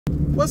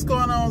What's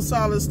going on,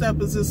 Solid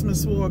Steppers? This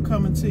Miss Ward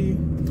coming to you.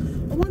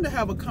 I wanted to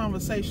have a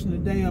conversation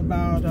today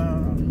about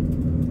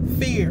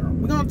fear.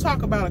 We're going to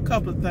talk about a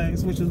couple of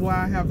things, which is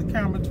why I have the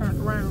camera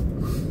turned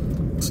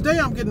around. Today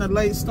I'm getting a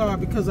late start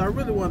because I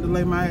really wanted to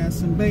lay my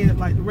ass in bed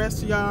like the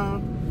rest of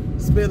y'all.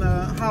 It's been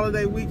a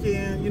holiday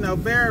weekend. You know,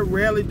 very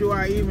rarely do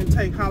I even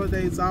take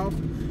holidays off.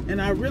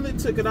 And I really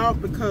took it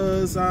off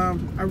because I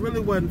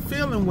really wasn't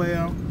feeling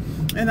well.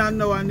 And I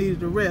know I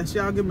needed to rest.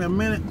 Y'all give me a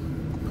minute.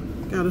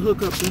 Got to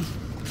hook up the...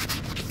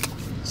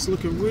 It's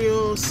looking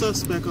real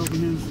suspect over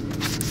here.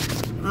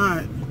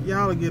 Alright,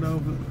 y'all will get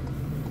over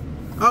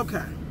it.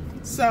 Okay,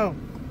 so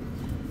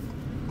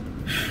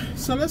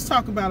let's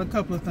talk about a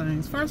couple of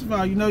things. First of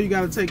all, you know you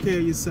got to take care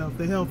of yourself.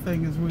 The health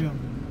thing is real.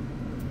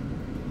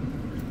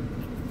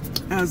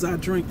 As I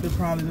drink, they're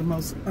probably the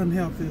most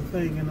unhealthy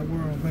thing in the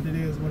world, but it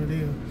is what it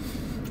is.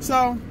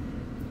 So,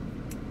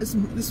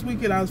 this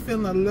weekend I was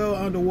feeling a little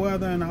under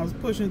weather and I was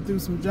pushing through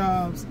some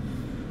jobs.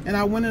 And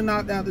I went and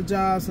knocked out the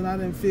jobs and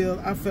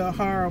I felt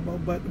horrible.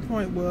 But the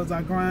point was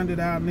I grinded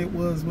out and it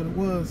was what it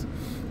was.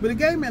 But it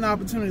gave me an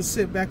opportunity to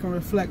sit back and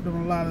reflect on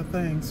a lot of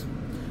things.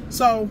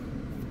 So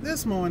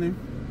this morning,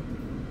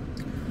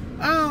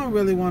 I don't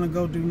really want to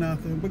go do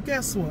nothing. But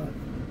guess what?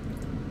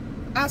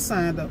 I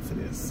signed up for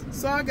this.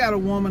 So I got to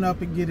woman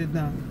up and get it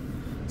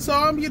done. So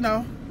I'm, you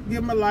know,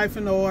 getting my life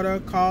in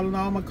order, calling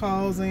all my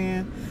calls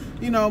in.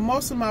 You know,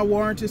 most of my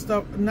warranty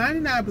stuff,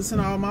 99% of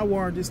all my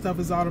warranty stuff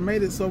is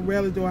automated, so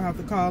rarely do I have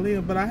to call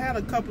in. But I had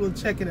a couple of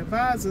checking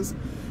advisors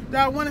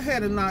that I went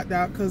ahead and knocked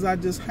out because I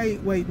just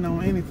hate waiting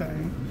on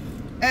anything.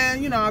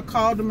 And, you know, I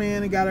called them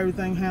in and got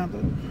everything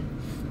handled.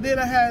 Then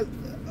I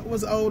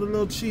was owed a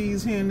little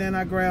cheese here and then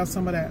I grabbed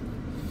some of that.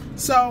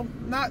 So,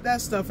 knock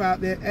that stuff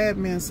out there,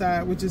 admin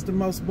side, which is the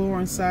most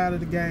boring side of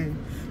the game.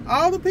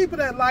 All the people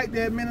that like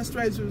the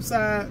administrative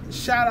side,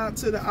 shout out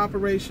to the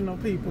operational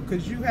people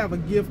because you have a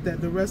gift that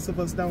the rest of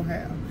us don't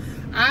have.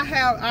 I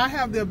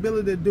have the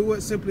ability to do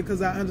it simply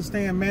because I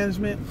understand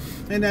management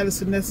and that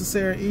it's a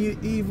necessary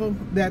evil.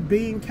 That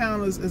bean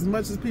counters, as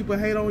much as people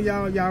hate on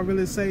y'all, y'all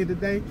really save the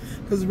day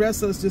because the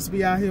rest of us just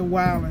be out here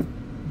wilding,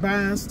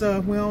 buying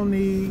stuff we don't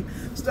need,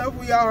 stuff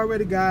we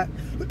already got.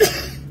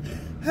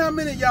 How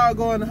many of y'all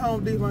go into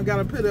Home Depot and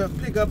gotta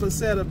pick up a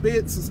set of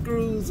bits or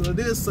screws or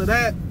this or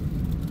that?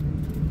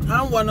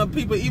 I'm one of the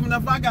people, even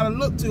if I gotta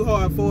look too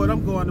hard for it,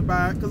 I'm going to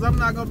buy it because I'm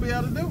not gonna be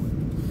able to do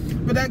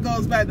it. But that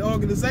goes back to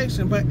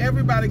organization. But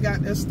everybody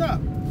got their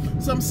stuff.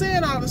 So I'm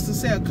saying all this to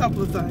say a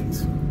couple of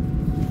things.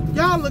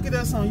 Y'all look at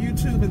us on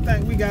YouTube and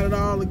think we got it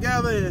all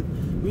together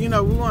and, you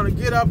know, we want to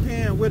get up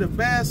here and we're the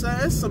best.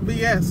 It's some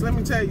BS. Let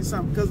me tell you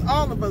something, because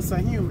all of us are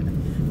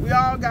human. We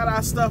all got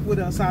our stuff with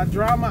us, our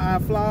drama, our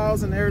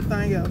flaws, and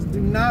everything else. Do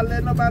not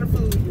let nobody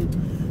fool you.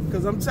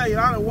 Because I'm telling you,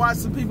 I done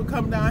watched some people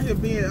come down here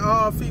being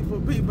all people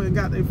and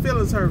got their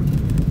feelings hurt.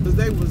 Because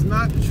they was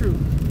not the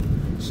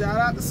truth. Shout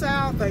out to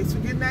Sal. Thanks for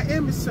getting that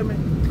image to me.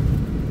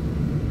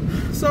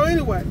 So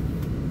anyway.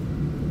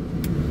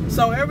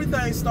 So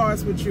everything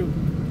starts with you.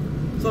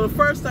 So the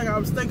first thing I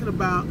was thinking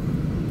about,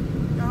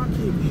 y'all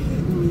keep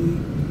hitting me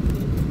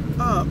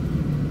up.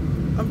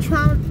 I'm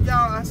trying to,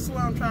 y'all, I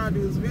swear I'm trying to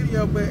do this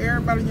video, but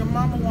everybody and your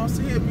mama wants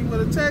to hit me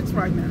with a text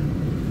right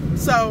now.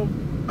 So,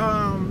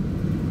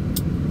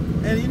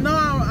 and you know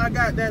I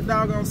got that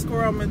doggone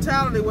squirrel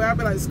mentality where I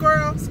be like,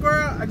 squirrel,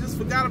 squirrel, I just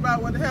forgot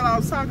about what the hell I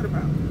was talking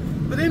about.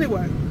 But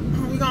anyway,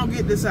 we're gonna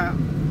get this out.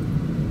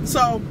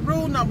 So,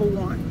 rule number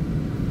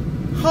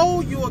one,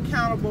 hold you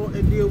accountable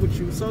and deal with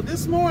you. So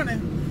this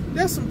morning,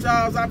 there's some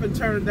jobs I've been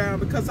turning down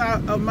because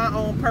of my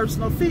own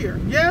personal fear.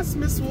 Yes,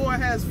 Miss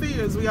Ward has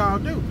fears, we all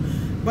do.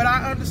 But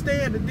I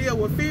understand to deal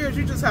with fears,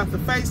 you just have to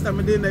face them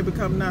and then they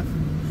become nothing.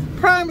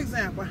 Prime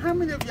example, how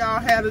many of y'all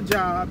had a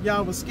job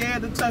y'all was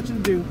scared to touch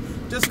and do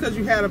just because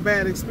you had a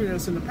bad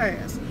experience in the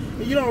past?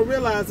 And you don't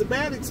realize the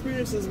bad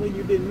experiences when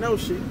you didn't know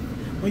shit.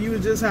 When you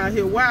was just out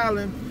here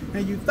wilding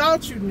and you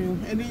thought you knew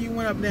and then you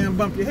went up there and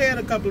bumped your head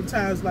a couple of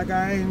times like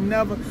I ain't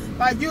never.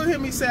 Like you'll hear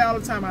me say all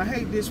the time, I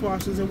hate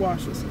dishwashers and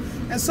washers.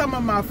 And some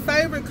of my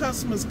favorite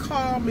customers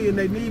call me and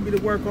they need me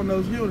to work on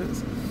those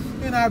units.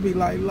 And I'd be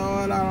like,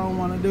 Lord, I don't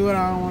want to do it,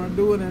 I don't want to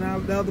do it.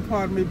 And the other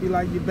part of me be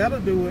like, you better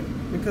do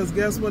it, because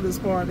guess what, it's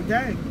part of the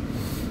game.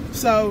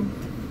 So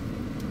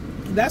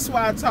that's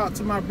why I talk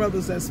to my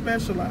brothers that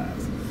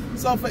specialize.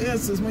 So for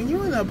instance, when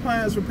you're in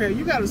appliance repair,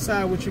 you got to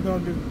decide what you're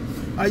going to do.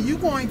 Are you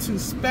going to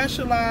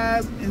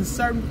specialize in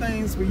certain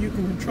things where you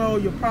can control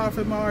your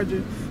profit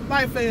margin?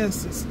 Like for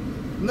instance,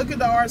 look at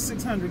the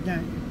R600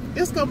 game.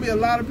 It's going to be a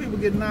lot of people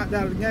get knocked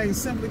out of the game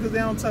simply because they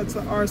don't touch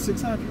the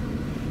R600.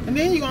 And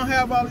then you're going to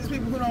have all these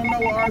people who don't know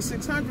what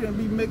R600 and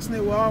be mixing it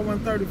with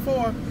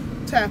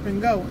R134, tap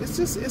and go.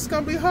 It's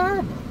going to be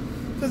horrible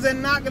because they're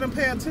not going to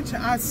pay attention.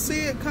 I see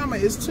it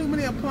coming. It's too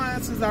many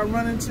appliances I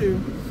run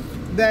into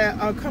that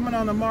are coming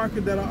on the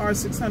market that are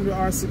R600,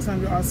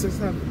 R600,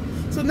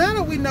 R600. So now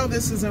that we know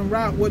this is en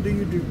route, what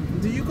do?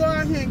 Do you go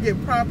out here and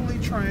get properly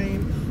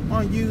trained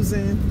on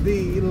using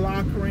the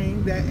lock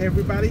ring that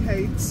everybody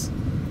hates?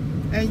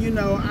 And you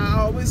know, I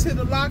always hear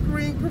the lock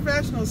ring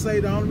professionals say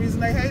the only reason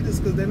they hate is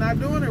because they're not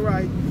doing it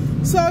right.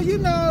 So, you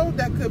know,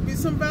 that could be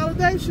some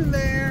validation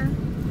there.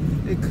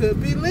 It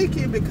could be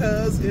leaking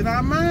because in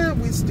our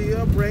mind, we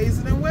still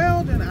brazing and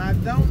welding. I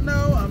don't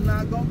know. I'm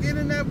not going to get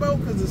in that boat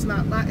because it's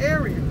not my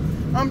area.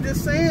 I'm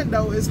just saying,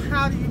 though, is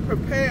how do you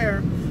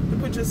prepare to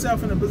put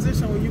yourself in a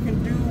position where you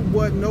can do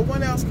what no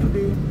one else can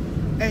do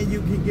and you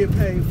can get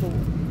paid for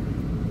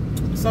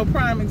it. So,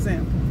 prime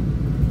example.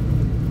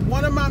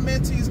 One of my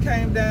mentees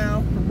came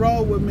down,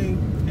 rolled with me,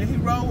 and he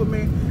rolled with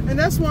me. And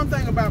that's one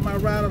thing about my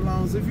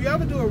ride-alongs. If you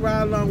ever do a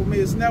ride-along with me,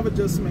 it's never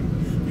just me.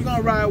 You're going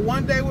to ride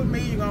one day with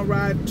me, you're going to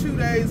ride 2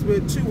 days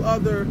with 2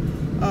 other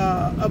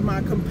of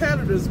my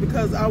competitors,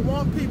 because I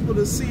want people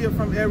to see it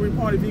from every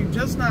point of view,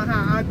 just not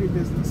how I do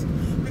business.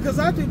 Because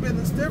I do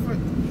business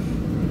different.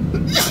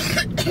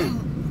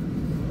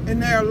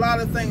 And there are a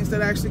lot of things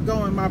that actually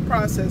go in my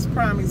process.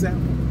 Prime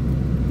example.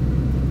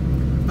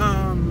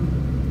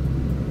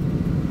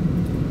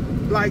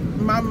 Like,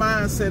 my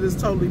mindset is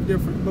totally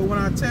different. But when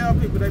I tell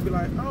people, they be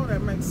like, oh,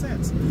 that makes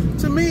sense.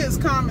 To me, it's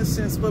common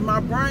sense, but my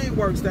brain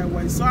works that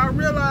way. So I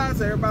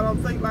realize everybody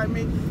don't think like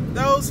me.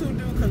 Those who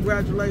do,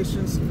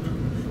 congratulations.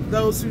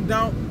 Those who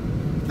don't,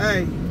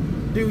 hey,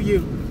 do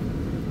you.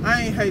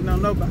 I ain't hating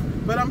on nobody.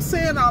 But I'm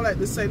saying all that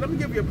to say, let me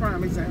give you a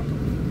prime example.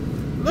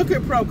 Look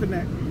at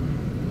ProConnect.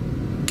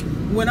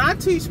 When I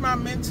teach my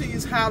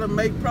mentees how to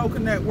make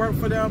ProConnect work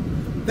for them,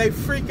 they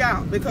freak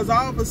out because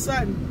all of a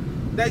sudden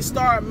they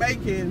start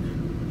making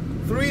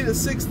 $3,000 to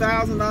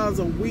 $6,000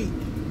 a week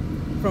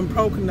from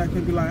ProConnect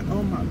and be like,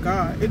 oh my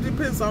God. It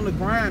depends on the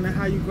grind and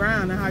how you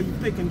grind and how you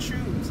pick and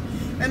choose.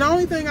 And the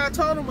only thing I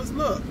told them was,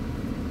 look,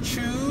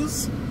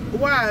 choose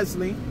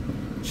wisely,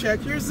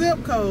 check your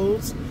zip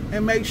codes,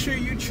 and make sure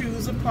you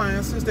choose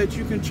appliances that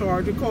you can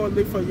charge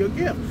accordingly for your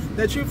gift,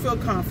 that you feel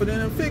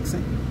confident in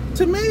fixing.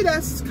 To me,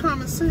 that's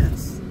common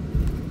sense.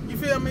 You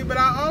feel me? But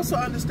I also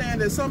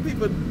understand that some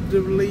people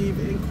believe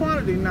in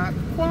quantity, not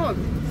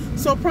quality.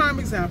 So, prime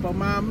example,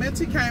 my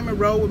mentee came and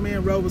rode with me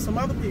and rode with some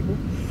other people.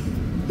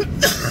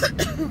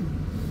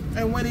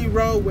 And when he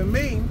rode with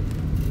me,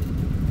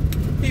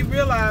 he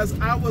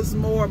realized I was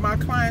more, my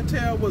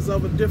clientele was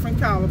of a different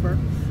caliber,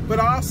 but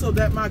also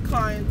that my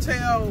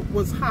clientele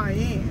was high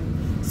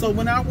end. So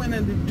when I went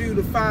in to do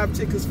the 5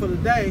 tickets for the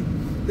day,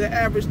 the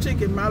average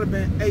ticket might have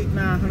been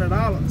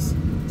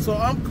 $800–900. So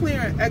I'm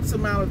clearing X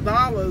amount of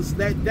dollars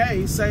that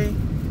day, so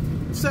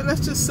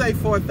let's just say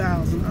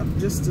 $4,000,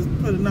 just to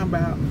put a number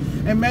out.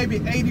 And maybe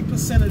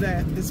 80% of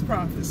that is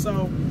profit.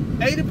 So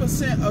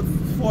 80% of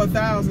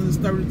 $4,000 is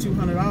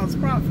 $3,200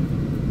 profit.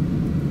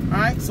 All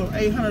right, so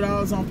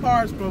 $800 on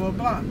parts, blah, blah,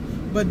 blah.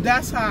 But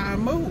that's how I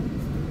move.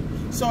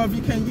 So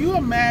can you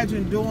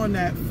imagine doing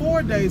that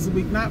 4 days a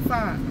week, not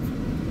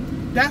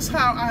 5? That's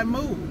how I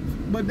move.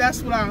 But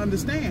that's what I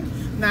understand.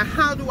 Now,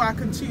 how do I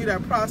continue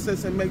that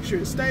process and make sure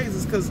it stays?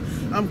 Is because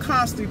I'm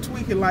constantly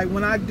tweaking. Like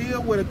when I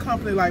deal with a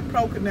company like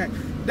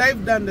ProConnect,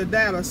 they've done the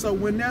data. So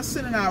when they're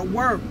sending out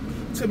work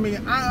to me,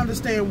 I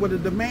understand what the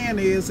demand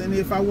is. And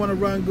if I want to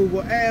run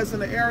Google ads in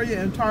the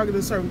area and target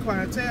a certain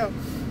clientele,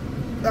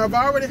 I've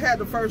already had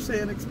the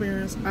first-hand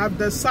experience. I've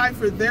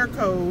deciphered their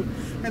code.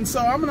 And so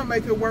I'm going to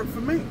make it work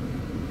for me.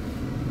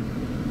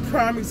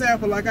 Prime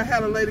example, like I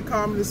had a lady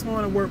call me this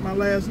morning, work my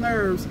last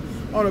nerves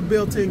on a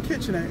built-in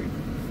KitchenAid.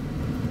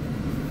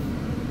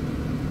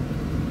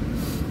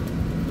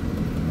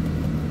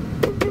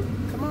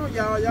 Come on,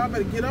 y'all. Y'all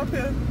better get up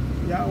here.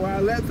 Y'all, while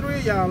I let 3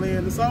 of y'all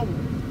in, it's over.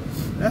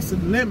 That's the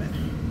limit.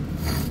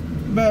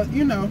 But,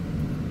 you know,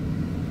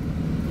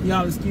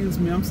 y'all excuse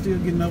me, I'm still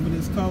getting over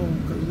this cold,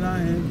 because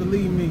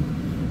believe me,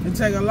 it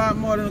take a lot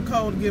more than a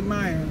cold to get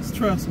my ass.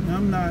 Trust me,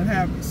 I'm not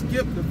happy.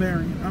 Skip the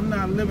variant. I'm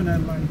not living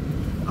that life.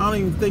 I don't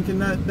even think in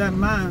that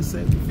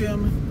mindset, you feel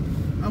me?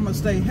 I'm going to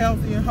stay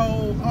healthy and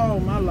whole all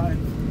my life.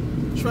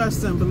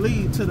 Trust and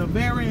believe to the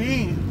very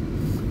end.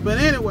 But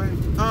anyway,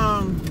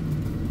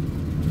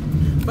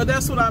 but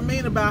that's what I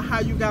mean about how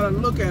you got to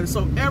look at it.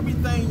 So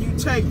everything you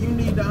take, you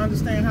need to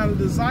understand how to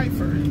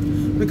decipher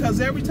it.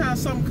 Because every time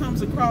something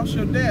comes across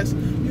your desk,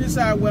 you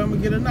decide, well, I'm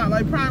going to get it now.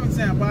 Like prime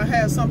example, I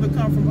had something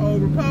come from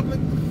Old Republic.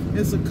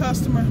 It's a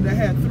customer that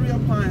had 3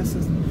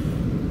 appliances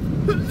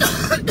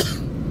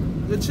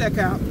to check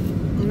out.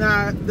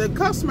 Now, the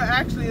customer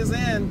actually is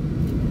in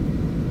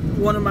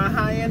one of my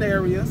high-end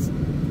areas.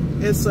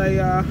 It's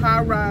a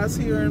high-rise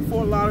here in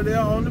Fort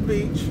Lauderdale on the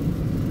beach.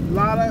 A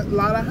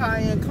lot of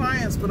high-end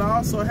clients, but I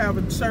also have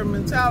a certain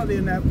mentality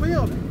in that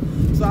building.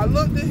 So I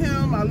looked at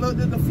him, I looked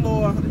at the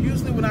floor.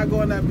 Usually when I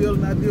go in that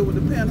building, I deal with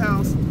the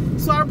penthouse.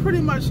 So I pretty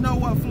much know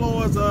what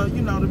floors are,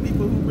 you know, the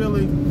people who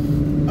really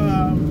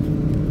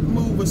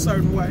move a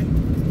certain way.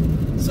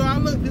 So I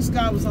looked, this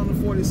guy was on the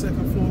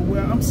 42nd floor.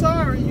 Well, I'm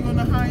sorry, you're in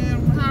the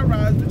high-end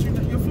high-rise, but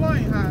your floor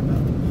ain't high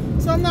enough.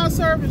 So I'm not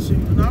servicing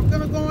you. And I'm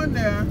going to go in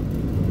there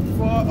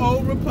for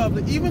Old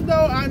Republic, even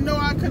though I know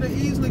I could have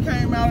easily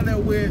came out of there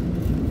with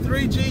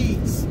 3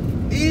 G's.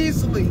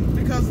 Easily,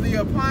 because of the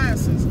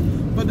appliances.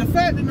 But the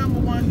fact that, number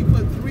one, he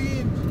put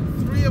three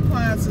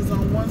appliances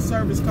on one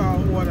service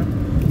call order,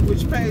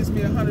 which pays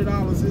me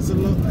 $100, is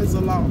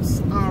a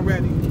loss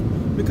already.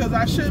 Because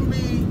I shouldn't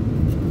be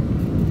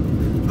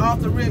off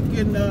the rip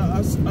getting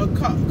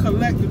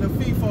collecting a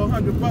fee for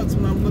 $100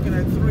 when I'm looking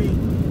at 3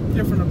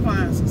 different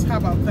appliances. How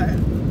about that?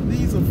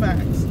 These are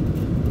facts.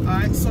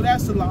 Alright, so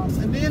that's the loss.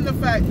 And then the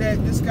fact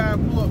that this guy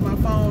blew up my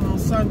phone on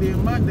Sunday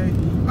and Monday,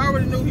 I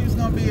already knew he was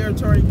going to be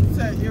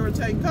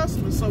irritating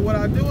customers. So what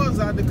I do is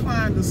I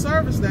declined to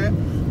service that,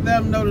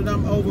 let them know that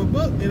I'm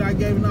overbooked, and I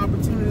gave an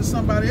opportunity to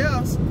somebody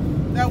else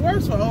that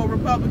works for Old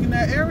Republic in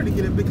that area to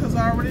get it because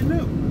I already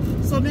knew.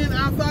 So then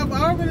after I've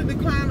already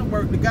declined to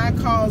work, the guy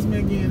calls me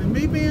again. And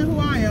me being who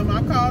I am,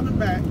 I called him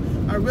back.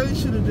 I really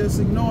should have just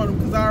ignored him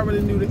because I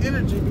already knew the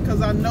energy,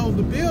 because I know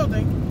the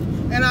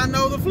building and I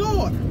know the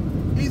floor.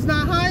 He's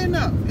not high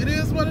enough. It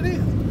is what it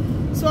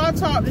is. So I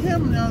talked to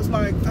him and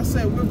I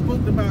said, we're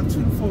booked about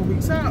 2 to 4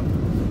 weeks out.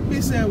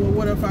 He said, well,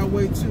 what if I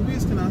wait 2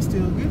 weeks? Can I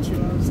still get you?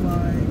 I was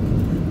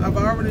like, I've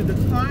already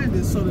declined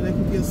it so that they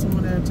can get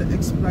someone there to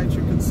expedite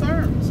your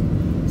concerns.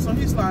 So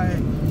he's like,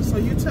 so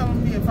you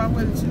telling me if I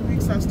waited 2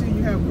 weeks,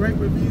 you have great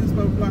reviews,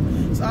 blah, blah,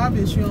 blah. It's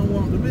obvious you don't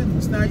want the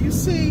business. Now, you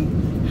see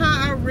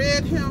how I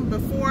read him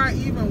before I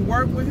even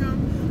worked with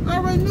him? I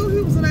already knew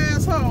he was an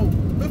asshole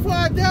before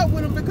I dealt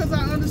with him because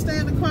I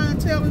understand the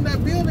clientele in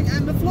that building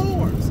and the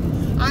floors.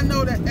 I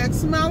know that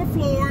X amount of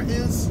floor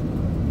is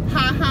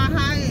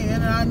high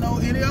end, and I know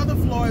any other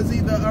floor is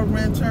either a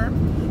renter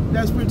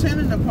that's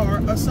pretending to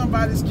park or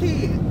somebody's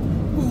kid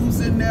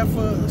who's in there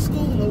for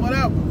school or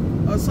whatever,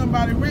 or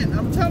somebody renting.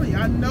 I'm telling you,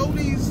 I know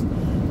these.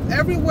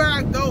 Everywhere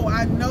I go,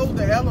 I know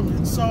the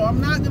elements. So I'm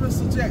not going to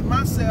subject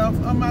myself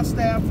or my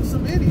staff to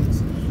some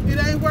idiots. It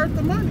ain't worth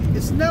the money.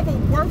 It's never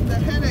worth the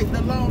headache,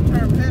 the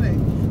long-term headache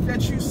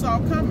that you saw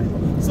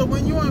coming. So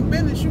when you're in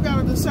business, you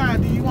got to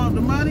decide, do you want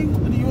the money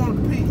or do you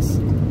want the peace?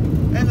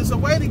 And there's a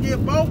way to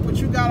get both, but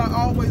you got to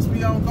always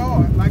be on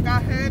guard. Like,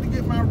 I had to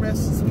get my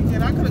rest this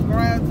weekend. I could have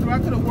grabbed through. I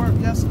could have worked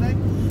yesterday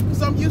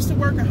because I'm used to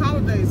working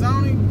holidays. I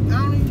don't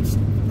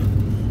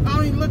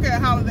even look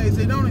at holidays.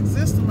 They don't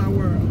exist in my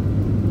world.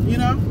 You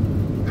know?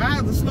 I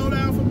have to slow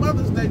down for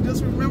Mother's Day.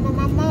 Just remember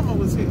my mama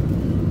was here.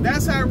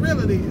 That's how real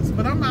it is.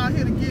 But I'm out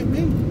here to get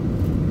me.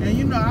 And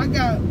you know,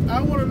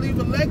 I want to leave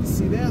a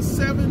legacy. There's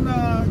 7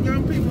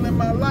 young people in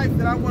my life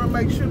that I want to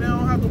make sure they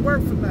don't have to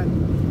work for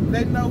nothing.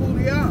 They know who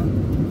they are.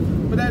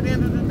 But at the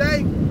end of the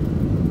day,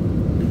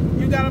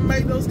 you got to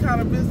make those kind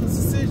of business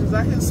decisions.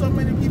 I hear so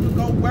many people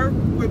go work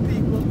with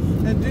people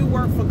and do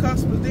work for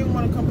customers. They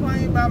want to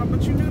complain about them,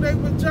 but you knew they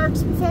were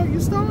jerks before you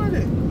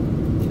started.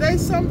 They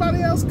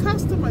somebody else's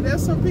customer.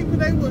 There's some people,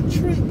 they will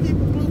treat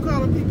people,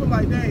 blue-collar people,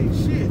 like they ain't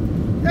shit.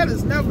 That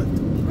is never,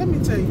 let me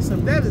tell you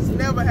something, that is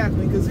never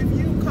happening. Because if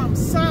you come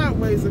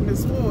sideways in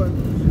Miss Ward,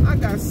 I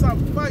got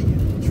something for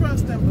you.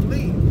 Trust and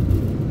believe.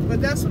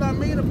 But that's what I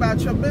mean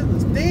about your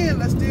business. Then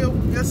let's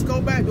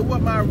go back to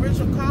what my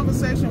original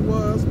conversation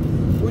was,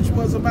 which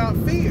was about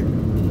fear.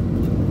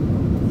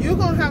 You're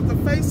going to have to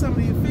face some of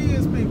these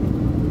fears, people.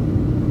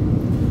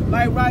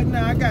 Like right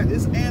now, I got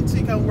this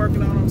antique I'm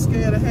working on. I'm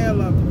scared of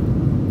hell of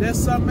it.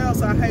 There's something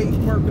else I hate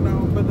working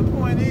on. But the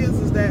point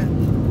is that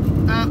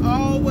I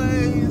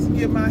always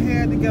get my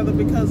head together,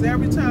 because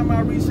every time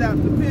I reach out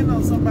to depend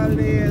on somebody,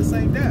 their ass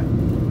ain't there.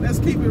 Let's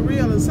keep it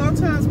real. And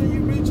sometimes when you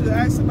reach to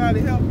ask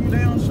somebody to help you, they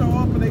don't show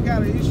up, or they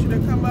got an issue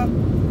that come up,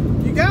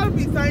 you got to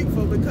be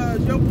thankful,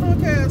 because your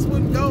punk ass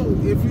wouldn't go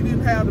if you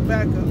didn't have the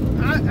backup.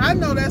 I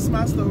know that's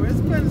my story. It's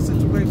plenty of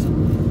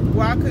situations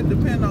where I couldn't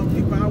depend on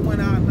people. I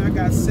went out and I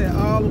got set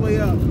all the way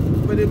up.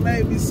 But it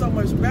made me so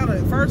much better.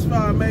 First of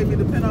all, it made me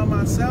depend on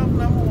myself,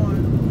 number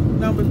one.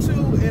 Number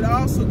two, it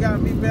also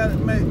got me better,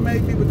 made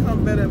me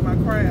become better at my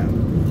craft.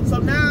 So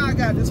now I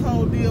got this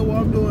whole deal where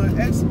I'm doing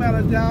X amount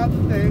of jobs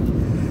a day.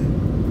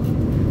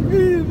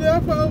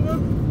 Leftover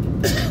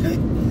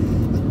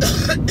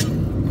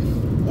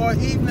or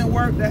evening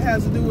work that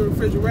has to do with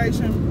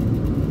refrigeration.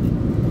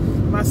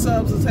 My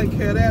subs will take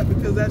care of that,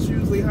 because that's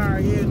usually higher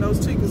end. Those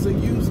tickets are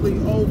usually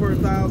over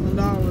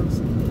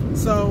 $1,000.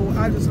 So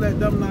I just let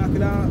them knock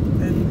it out,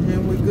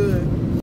 and we're good.